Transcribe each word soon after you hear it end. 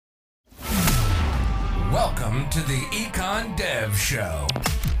Welcome to the Econ Dev Show.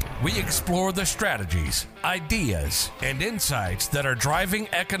 We explore the strategies, ideas, and insights that are driving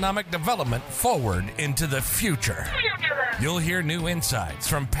economic development forward into the future. You'll hear new insights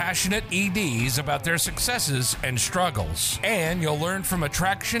from passionate EDs about their successes and struggles. And you'll learn from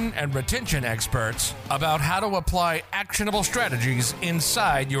attraction and retention experts about how to apply actionable strategies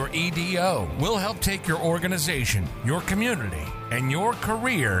inside your EDO. We'll help take your organization, your community, and your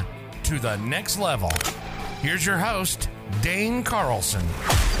career to the next level. Here's your host, Dane Carlson.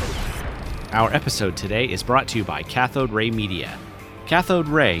 Our episode today is brought to you by Cathode Ray Media. Cathode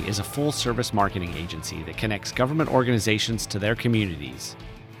Ray is a full-service marketing agency that connects government organizations to their communities.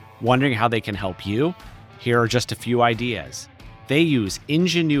 Wondering how they can help you? Here are just a few ideas. They use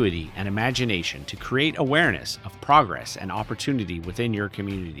ingenuity and imagination to create awareness of progress and opportunity within your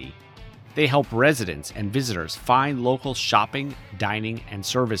community. They help residents and visitors find local shopping, dining, and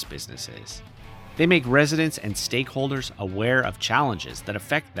service businesses. They make residents and stakeholders aware of challenges that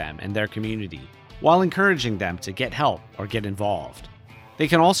affect them and their community, while encouraging them to get help or get involved. They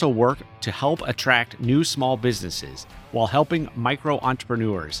can also work to help attract new small businesses while helping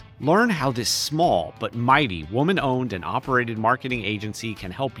micro-entrepreneurs learn how this small but mighty woman-owned and operated marketing agency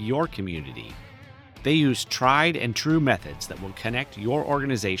can help your community. They use tried and true methods that will connect your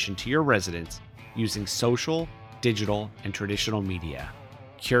organization to your residents using social, digital, and traditional media.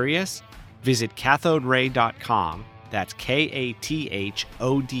 Curious? Visit cathoderay.com, that's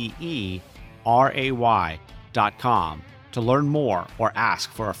cathoderay.com, to learn more or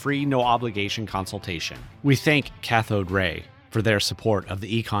ask for a free no-obligation consultation. We thank Cathode Ray for their support of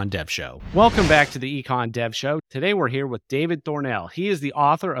the Econ Dev Show. Welcome back to the Econ Dev Show. Today we're here with David Thornell. He is the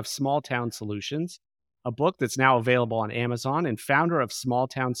author of Small Town Solutions, a book that's now available on Amazon, and founder of Small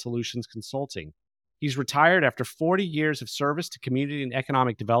Town Solutions Consulting. He's retired after 40 years of service to community and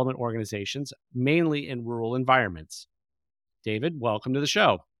economic development organizations, mainly in rural environments. David, welcome to the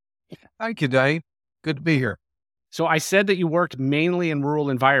show. Thank you, Dave. Good to be here. So I said that you worked mainly in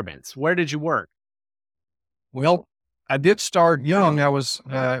rural environments. Where did you work? Well, I did start young. I was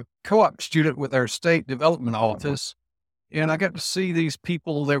a co-op student with our state development office, and I got to see these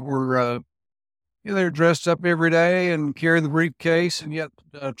people that were, they're dressed up every day and carrying the briefcase and yet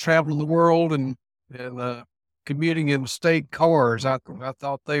traveling the world and commuting in state cars. I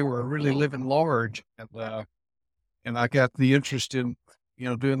thought they were really living large, and I got the interest in,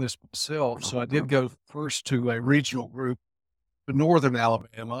 doing this myself. So I did go first to a regional group in northern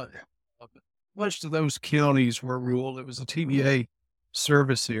Alabama. Most of those counties were rural. It was a TVA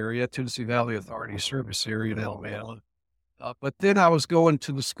service area, Tennessee Valley Authority service area in Alabama. But then I was going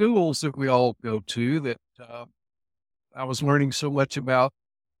to the schools that we all go to that I was learning so much about.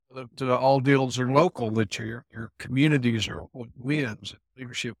 All deals are local, that your communities are what wins,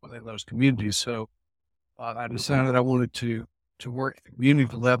 leadership within those communities. So I decided I wanted to work at the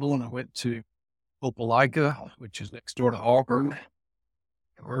community level, and I went to Opelika, which is next door to Auburn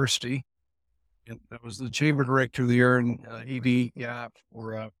University. And I was the chamber director there and ED guy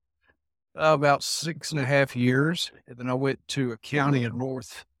for about 6.5 years. And then I went to a county in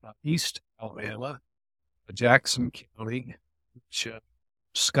northeast Alabama, Jackson County, which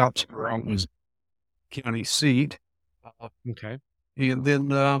Scottsboro was county seat. Okay. And then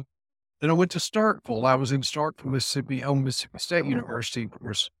I went to Starkville. I was in Starkville, Mississippi, on Mississippi State University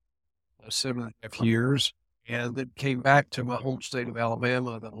for 7.5 years, and then came back to my home state of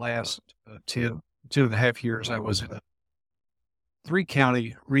Alabama. The last 2.5 years, I was in a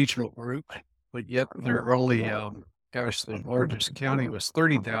 3-county regional group, but yet there are only, the largest county was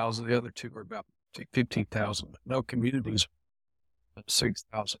 30,000. The other two were about 15,000. No communities.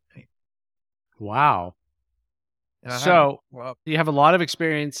 6,000. Wow. So you have a lot of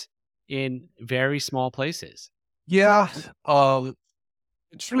experience in very small places. Yeah.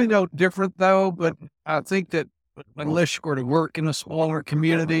 It's really no different though, but I think that unless you're going to work in a smaller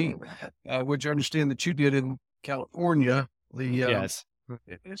community, which I understand that you did in California, yes,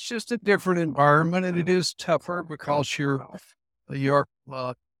 it's just a different environment, and it is tougher because you're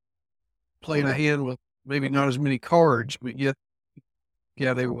playing a hand with maybe not as many cards, but yet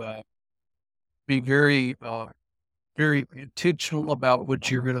they be very, very intentional about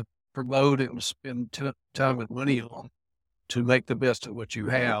what you're going to promote and spend time and money on to make the best of what you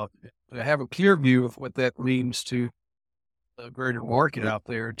have. To have a clear view of what that means to the greater market out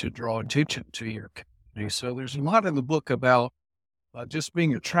there to draw attention to your community. So there's a lot in the book about just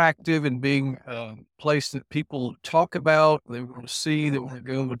being attractive and being a place that people talk about, they want to see, they want to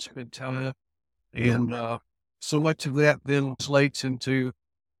go and spend time. And so much of that then translates into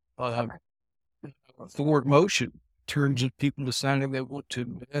forward motion terms of people deciding they want to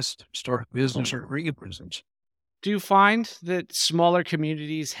invest, start a business, or bring a business. Do you find that smaller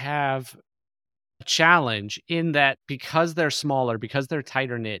communities have a challenge in that because they're smaller, because they're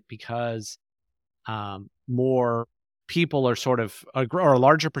tighter knit, because more people are sort of, or a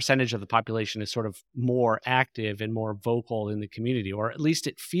larger percentage of the population is sort of more active and more vocal in the community, or at least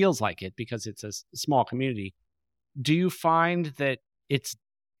it feels like it because it's a small community? Do you find that it's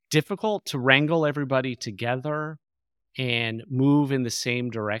difficult to wrangle everybody together and move in the same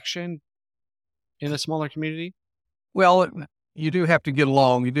direction in a smaller community? Well, you do have to get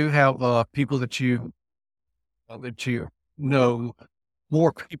along. You do have people that you know,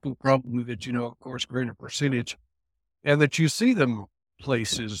 more people probably that you know, of course, greater percentage, and that you see them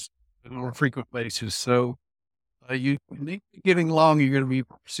places on a more frequent basis. So you need to be getting along. You're going to be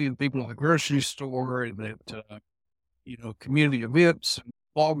seeing people at the grocery store and at community events, and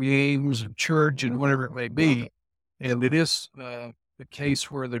ball games, and church, and whatever it may be. And it is the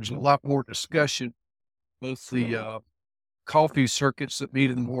case where there's a lot more discussion, both the coffee circuits that meet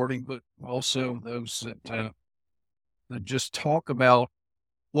in the morning, but also those that just talk about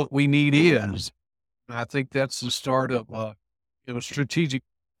what we need is. And I think that's the start of strategic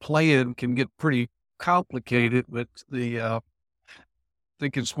plan can get pretty complicated, but I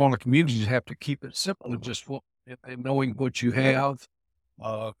think in smaller communities you have to keep it simple and just and knowing what you have,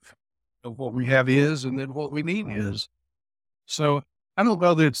 what we have is, and then what we need is. So I don't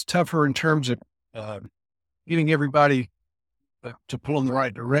know that it's tougher in terms of getting everybody to pull in the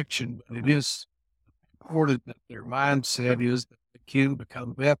right direction, but it is important that their mindset is that they can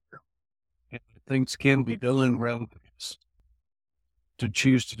become better and that things can be done rather than just to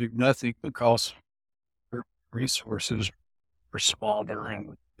choose to do nothing because their resources are smaller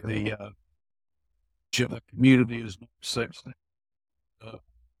and the community is not such that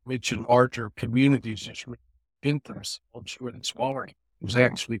mention larger communities just reinvent themselves where the smaller communities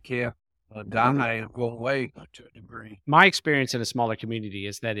actually can die and go away to a degree. My experience in a smaller community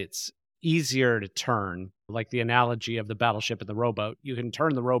is that it's easier to turn, like the analogy of the battleship and the rowboat. You can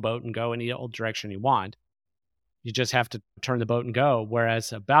turn the rowboat and go any old direction you want. You just have to turn the boat and go.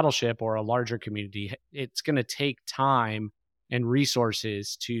 Whereas a battleship or a larger community, it's going to take time and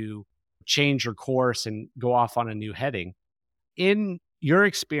resources to change your course and go off on a new heading. In your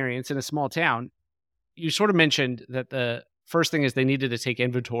experience in a small town, you sort of mentioned that the first thing is they needed to take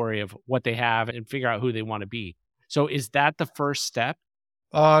inventory of what they have and figure out who they want to be. So is that the first step?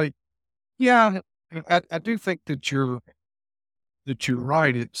 Yeah, I do think that you're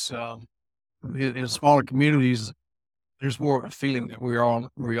right. It's in smaller communities, there's more of a feeling that we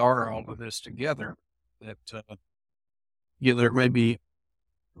are all of this together. That there may be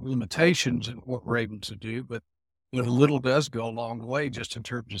limitations in what we're able to do, but a little does go a long way just in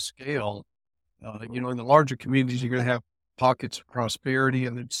terms of scale. In the larger communities, you're going to have pockets of prosperity,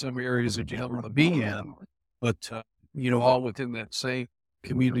 and then some areas that you don't want to be in, but all within that same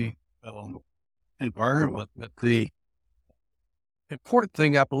community environment. But the important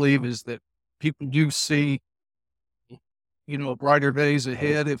thing, I believe, is that people do see, brighter days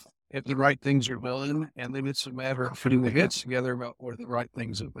ahead if the right things are done, and then it's a matter of putting their heads together about what are the right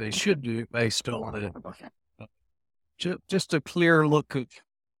things that they should do based on just a clear look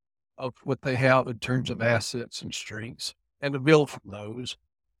of what they have in terms of assets and strengths, and to build from those.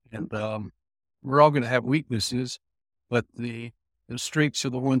 And we're all going to have weaknesses, but the strengths are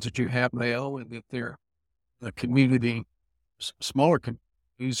the ones that you have now, and that they're the community, smaller communities,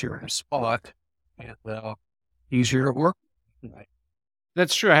 easier to spot and easier to work.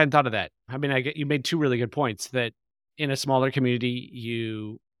 That's true. I hadn't thought of that. I mean, you made two really good points that in a smaller community,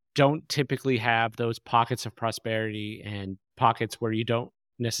 you don't typically have those pockets of prosperity and pockets where you don't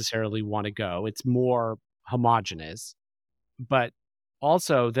necessarily want to go. It's more homogenous, but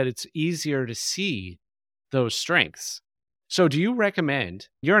also that it's easier to see those strengths. So do you recommend,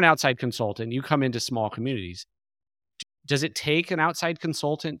 you're an outside consultant, you come into small communities. Does it take an outside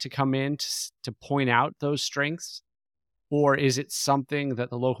consultant to come in to point out those strengths? Or is it something that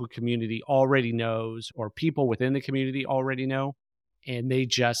the local community already knows, or people within the community already know, and they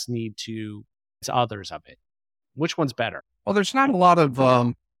just need to others of it? Which one's better? Well, there's not a lot of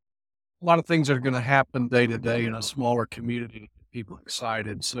things that are going to happen day to day in a smaller community to get people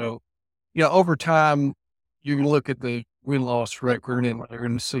excited. So, over time, you can look at the win-loss record, and you're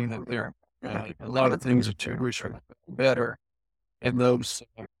going to see that there are a lot of things that you wish were better. And those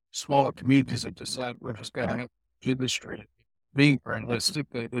smaller communities that decide we're just going to have industry being realistic,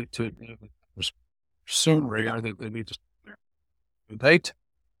 they need to sooner. They need to debate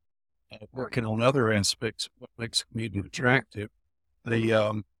working on other aspects of what makes a community attractive.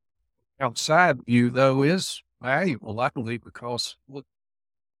 The outside view, though, is valuable, I believe, because the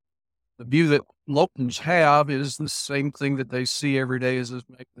view that locals have is the same thing that they see every day is the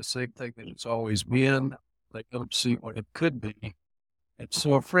same thing that it's always been. They don't see what it could be. And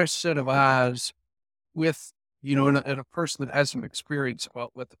so a fresh set of eyes with, and a person that has some experience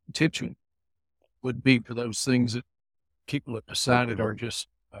about what the potential would be for those things that people have decided are just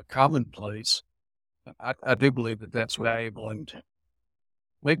commonplace. I do believe that that's valuable, and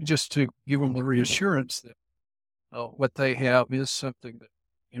maybe just to give them the reassurance that what they have is something that,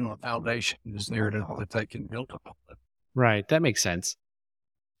 a foundation is there that they can build upon. Right. That makes sense.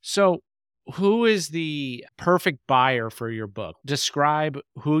 So, who is the perfect buyer for your book? Describe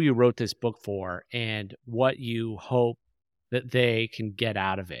who you wrote this book for and what you hope that they can get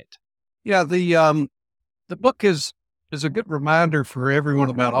out of it. Yeah, the book is a good reminder for everyone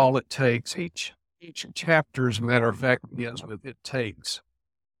about all it takes. Each chapter, as a matter of fact, begins with "it takes,"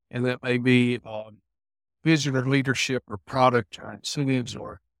 and that may be vision or leadership or product or incentives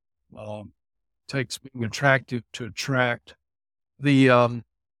or takes being attractive to attract the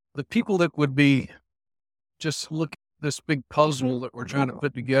people that would be just look at this big puzzle that we're trying to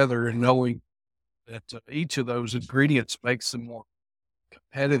put together and knowing that each of those ingredients makes them more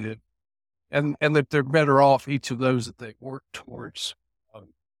competitive and that they're better off, each of those that they work towards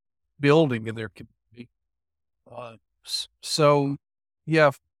building in their community. So,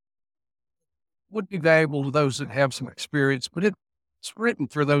 yeah, would be valuable to those that have some experience, but it's written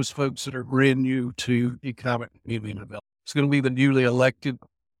for those folks that are brand new to economic community development. It's going to be the newly elected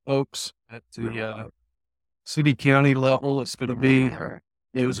folks at the city county level. It's going to be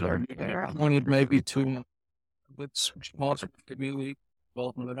those are appointed maybe to with responsible community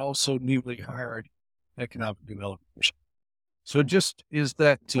development and also newly hired economic development. So it just is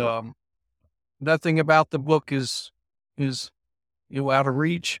that nothing about the book is out of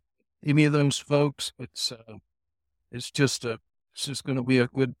reach. Any of those folks, it's just going to be a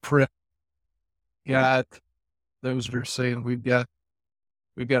good prep guide. Those that are saying we've got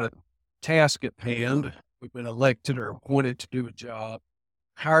a task at hand. We've been elected or appointed to do a job,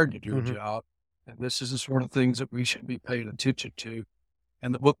 hired to do a job, and this is the sort of things that we should be paying attention to.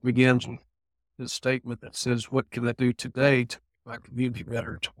 And the book begins with this statement that says, "What can I do today to make my community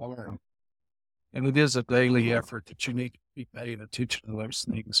better tomorrow?" And it is a daily effort that you need to be paying attention to those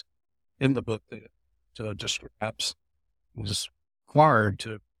things in the book that describes is required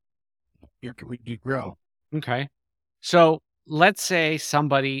to your community grow. Okay. So let's say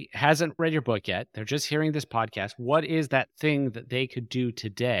somebody hasn't read your book yet. They're just hearing this podcast. What is that thing that they could do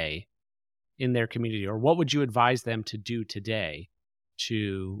today in their community? Or what would you advise them to do today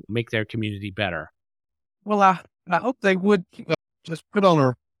to make their community better? Well, I hope they would just put on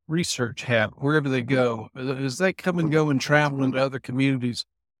a research hat wherever they go. As they come and go and travel into other communities,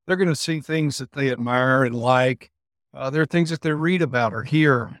 they're going to see things that they admire and like. There are things that they read about or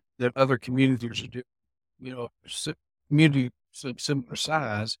hear that other communities are doing, communities of similar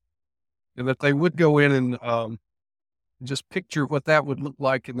size, and that they would go in and just picture what that would look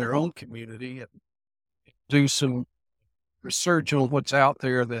like in their own community and do some research on what's out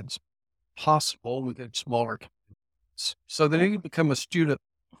there that's possible within smaller communities. So they need to become a student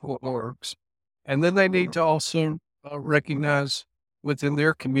of what works. And then they need to also recognize within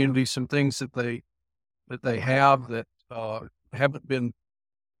their community some things that they have that haven't been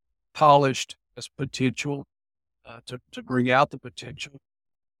polished as potential to bring out the potential.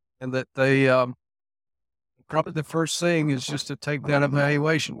 And that they probably the first thing is just to take that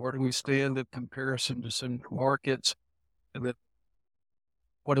evaluation. Where do we stand in comparison to some markets? And then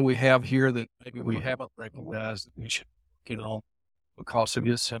what do we have here that maybe we haven't recognized that we should get on because it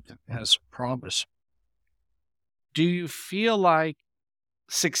is something that has promise? Do you feel like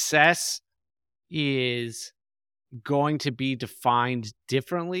success is going to be defined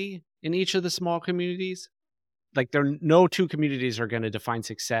differently in each of the small communities? Like no two communities are going to define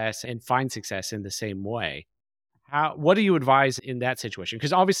success and find success in the same way. What do you advise in that situation?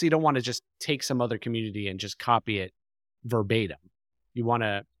 Because obviously you don't want to just take some other community and just copy it verbatim. You want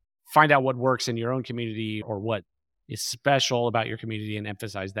to find out what works in your own community or what is special about your community and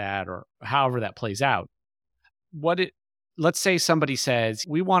emphasize that, or however that plays out. Let's say somebody says,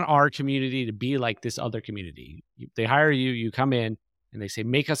 we want our community to be like this other community. They hire you, you come in and they say,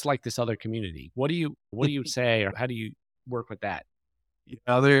 make us like this other community. What do you say, or how do you work with that?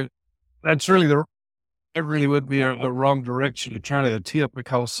 That's really it really would be the wrong direction to try to attempt,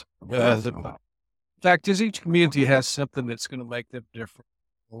 because the fact is each community has something that's going to make them different,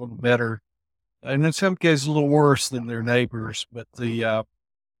 a little better, and in some cases a little worse than their neighbors. But the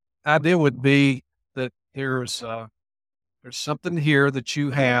idea would be that there's something here that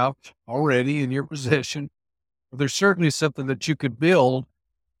you have already in your possession there's certainly something that you could build,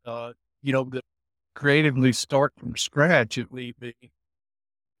 that creatively start from scratch if need be,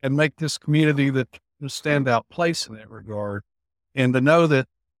 and make this community a standout place in that regard. And to know that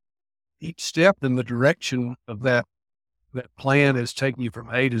each step in the direction of that plan is taking you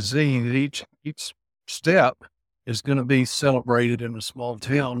from A to Z, and each step is going to be celebrated in a small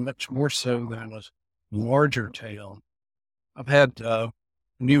town, much more so than a larger town. I've had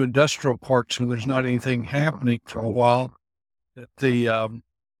new industrial parks where there's not anything happening for a while, that the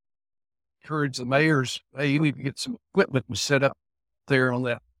encourage the mayors, hey, you need to get some equipment and set up there on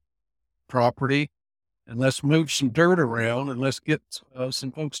that property, and let's move some dirt around, and let's get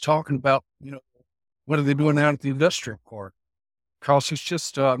some folks talking about, what are they doing out at the industrial park? Because it's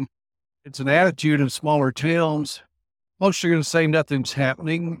just, it's an attitude in smaller towns. Most are going to say nothing's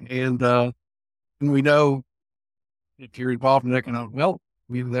happening. And we know if you're involved in economic development,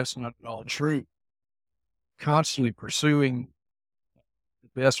 that's not at all true. Constantly pursuing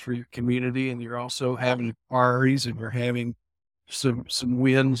the best for your community, and you're also having inquiries, and you're having some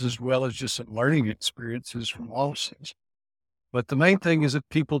wins as well as just some learning experiences from losses. But the main thing is that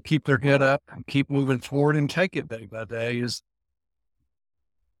people keep their head up and keep moving forward and take it day by day. Is,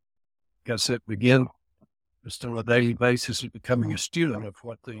 like I said, begin just on a daily basis of becoming a student of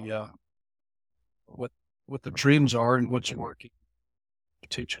what the dreams are and what's working.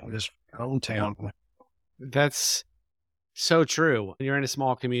 Teaching this hometown. That's so true. When you're in a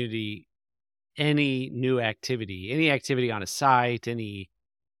small community, any new activity, any activity on a site, anything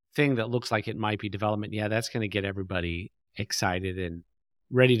that looks like it might be development, that's going to get everybody excited and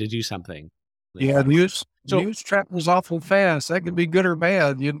ready to do something. Yeah, news travels awful fast. That could be good or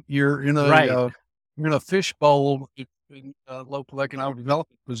bad. You're in a you're in a fishbowl in a local economic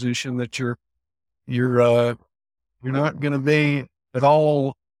development position that you're not going to be at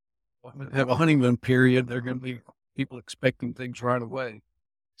all have a honeymoon period. They're going to be people expecting things right away.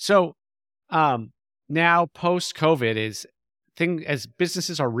 So now post COVID, as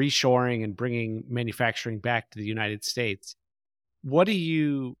businesses are reshoring and bringing manufacturing back to the United States, what are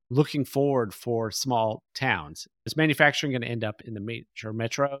you looking forward for small towns? Is manufacturing going to end up in the major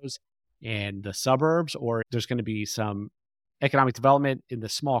metros and the suburbs, or there's going to be some economic development in the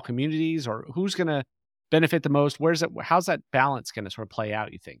small communities, or who's going to benefit the most? How's that balance going to sort of play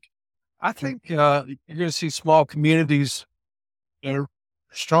out, you think? I think you're going to see small communities that are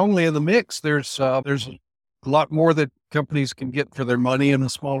strongly in the mix. There's a lot more that companies can get for their money in a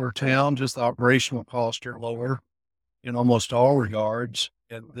smaller town. Just the operational costs are lower in almost all regards,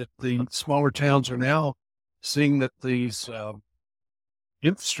 and that the smaller towns are now seeing that these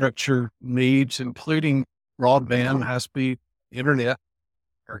infrastructure needs, including broadband, high-speed internet,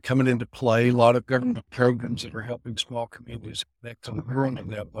 are coming into play. A lot of government programs that are helping small communities connect to the world in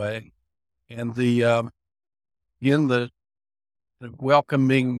that way. And the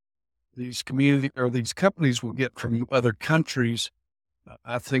welcoming these these companies will get from other countries,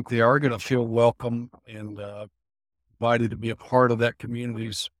 I think they are going to feel welcome and invited to be a part of that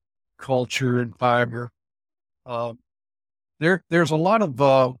community's culture and fiber. There's a lot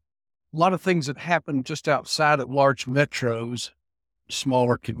of things that happen just outside of large metros,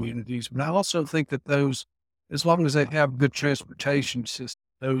 smaller communities, but I also think that those, as long as they have good transportation systems,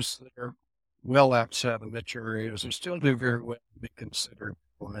 those that are well outside the metro areas, will still do very well to be considered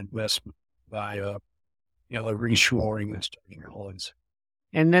for investment by the reshoring that's taking place.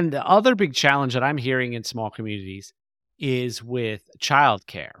 And then the other big challenge that I'm hearing in small communities is with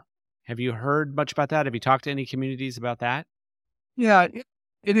childcare. Have you heard much about that? Have you talked to any communities about that? Yeah,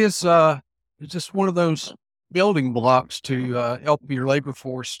 it is. It's just one of those building blocks to help your labor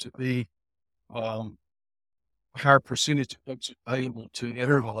force to be a higher percentage of folks able to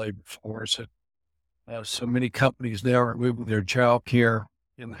enter the labor force. And so many companies now are moving their child care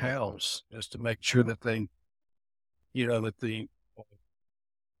in-house just to make sure that that the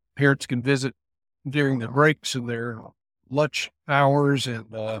parents can visit during the breaks and their lunch hours,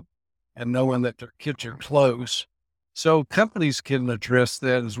 and knowing that their kids are close. So companies can address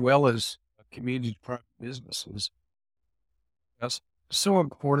that as well as community private businesses. That's so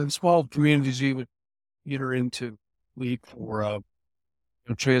important. Small communities even enter into lead for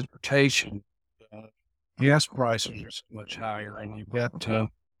transportation. Gas prices are so much higher, and you've got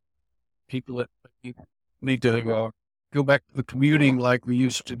people that need to go back to the commuting like we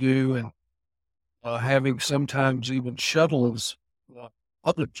used to do, and having sometimes even shuttles,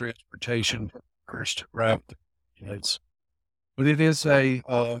 public transportation, to drive the kids. But it is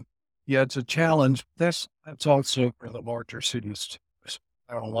it's a challenge. That's also for the larger cities too.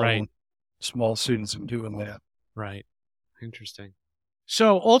 I don't want small cities in doing that. Right. Interesting.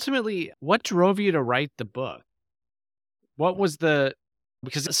 So ultimately, what drove you to write the book? What was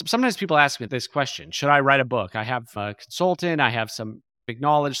because sometimes people ask me this question, should I write a book? I have a consultant, I have some big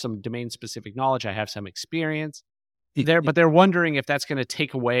knowledge, some domain specific knowledge, I have some experience there, but they're wondering if that's going to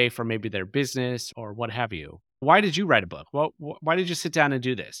take away from maybe their business or what have you. Why did you write a book? Why did you sit down and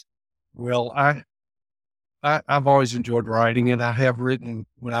do this? Well, I've always enjoyed writing, and I have written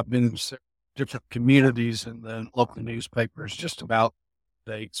when I've been in different communities and then local newspapers, just about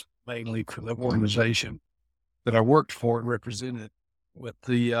dates, mainly for the organization that I worked for and represented. With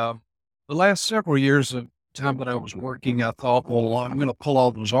the last several years of time that I was working, I thought, well, I'm going to pull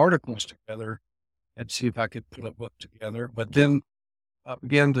all those articles together and see if I could put a book together. But then I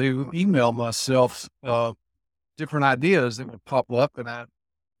began to email myself different ideas that would pop up and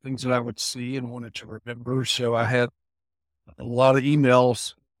things that I would see and wanted to remember. So I had a lot of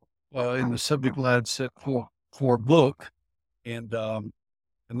emails in the subject line set for a book. And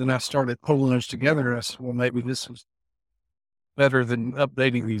then I started pulling those together. And I said, well, maybe this is better than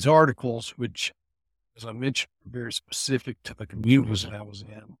updating these articles, which, as I mentioned, are very specific to the communities that I was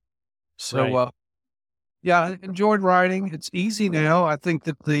in. So, Right. yeah, I enjoyed writing. It's easy now. I think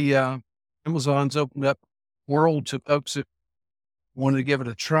that the Amazon's opened up the world to folks that wanted to give it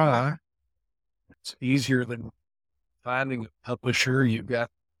a try. It's easier than finding a publisher. You've got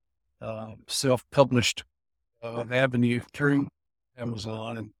self-published avenue through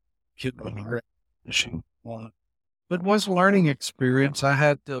Amazon and Kindle publishing on. But it was a learning experience. I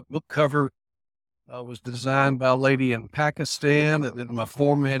had the book cover was designed by a lady in Pakistan, and then my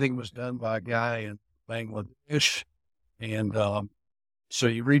formatting was done by a guy in Bangladesh. And so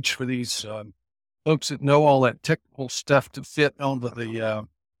you reach for these folks that know all that technical stuff to fit onto the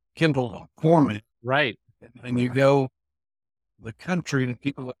Kindle format. Right. And you go the country and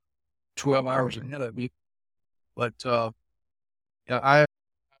people are 12 hours ahead of you. But I'm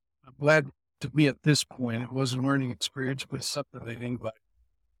glad to be at this point. It was a learning experience, but it's something that anybody.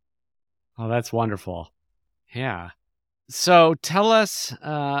 Oh, that's wonderful. Yeah. So tell us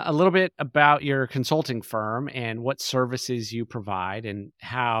a little bit about your consulting firm and what services you provide and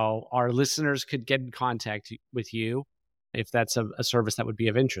how our listeners could get in contact with you if that's a service that would be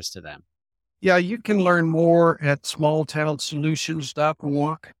of interest to them. Yeah, you can learn more at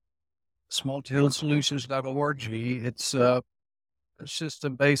smalltownsolutions.org, smalltownsolutions.org. It's just a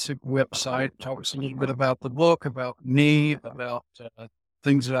basic website. It talks a little bit about the book, about me, about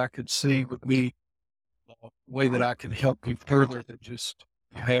things that I could see would be a way that I could help you further than just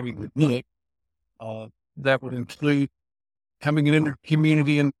having the book. That would include coming into the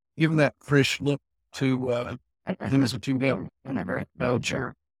community and giving that fresh look to things that you know about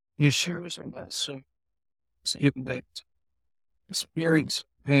your issues and that. So giving that experience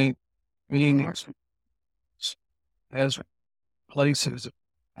and being as places.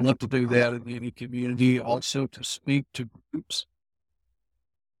 I love to do that in any community, also to speak to groups.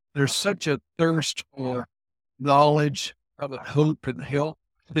 There's such a thirst for knowledge, of hope and help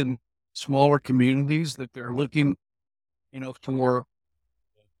in smaller communities that they're looking, for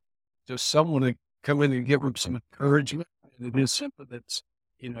just someone to come in and give them some encouragement. And it is something that's,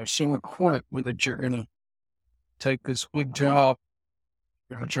 so important that you're going to take this big job,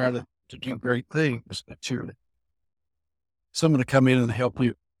 you're going to try to do great things, that you're someone to come in and help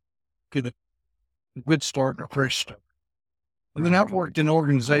you get a good start and a fresh start. And then I've worked in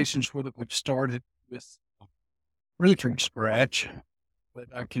organizations where we've started with really from scratch, but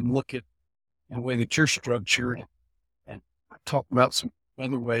I can look at the way that you're structured and talk about some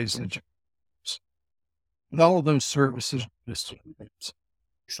other ways that you and all of those services.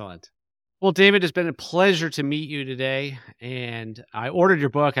 Excellent. Well, David, it's been a pleasure to meet you today. And I ordered your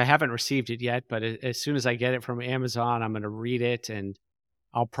book. I haven't received it yet, but as soon as I get it from Amazon, I'm going to read it and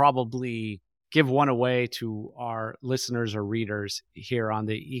I'll probably give one away to our listeners or readers here on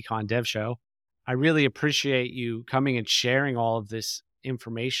the Econ Dev Show. I really appreciate you coming and sharing all of this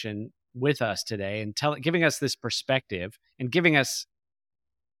information with us today and giving us this perspective and giving us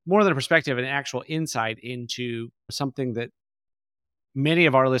more than a perspective, an actual insight into something that many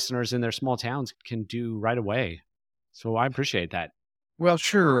of our listeners in their small towns can do right away. So I appreciate that. Well,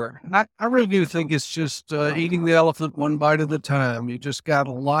 sure. I really do think it's just eating the elephant one bite at a time. You just got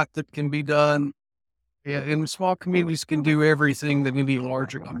a lot that can be done. And small communities can do everything that any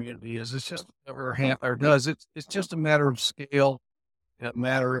larger community is. It's just never does. It's just a matter of scale, a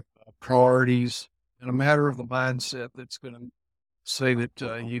matter of priorities, and a matter of the mindset that's going to say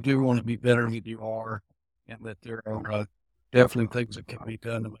that you do want to be better than you are, and that there are definitely things that can be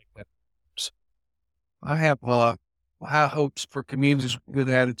done to make that. So I have high hopes for communities with good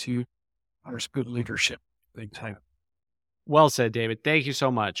attitude. There's good leadership. Big time. Well said, David. Thank you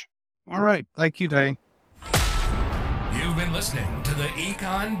so much. All right. Thank you, Dane. You've been listening to the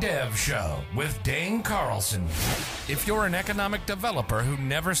Econ Dev Show with Dane Carlson. If you're an economic developer who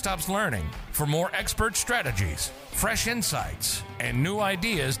never stops learning, for more expert strategies, fresh insights, and new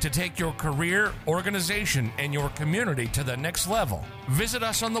ideas to take your career, organization, and your community to the next level, visit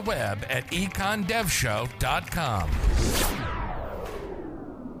us on the web at econdevshow.com.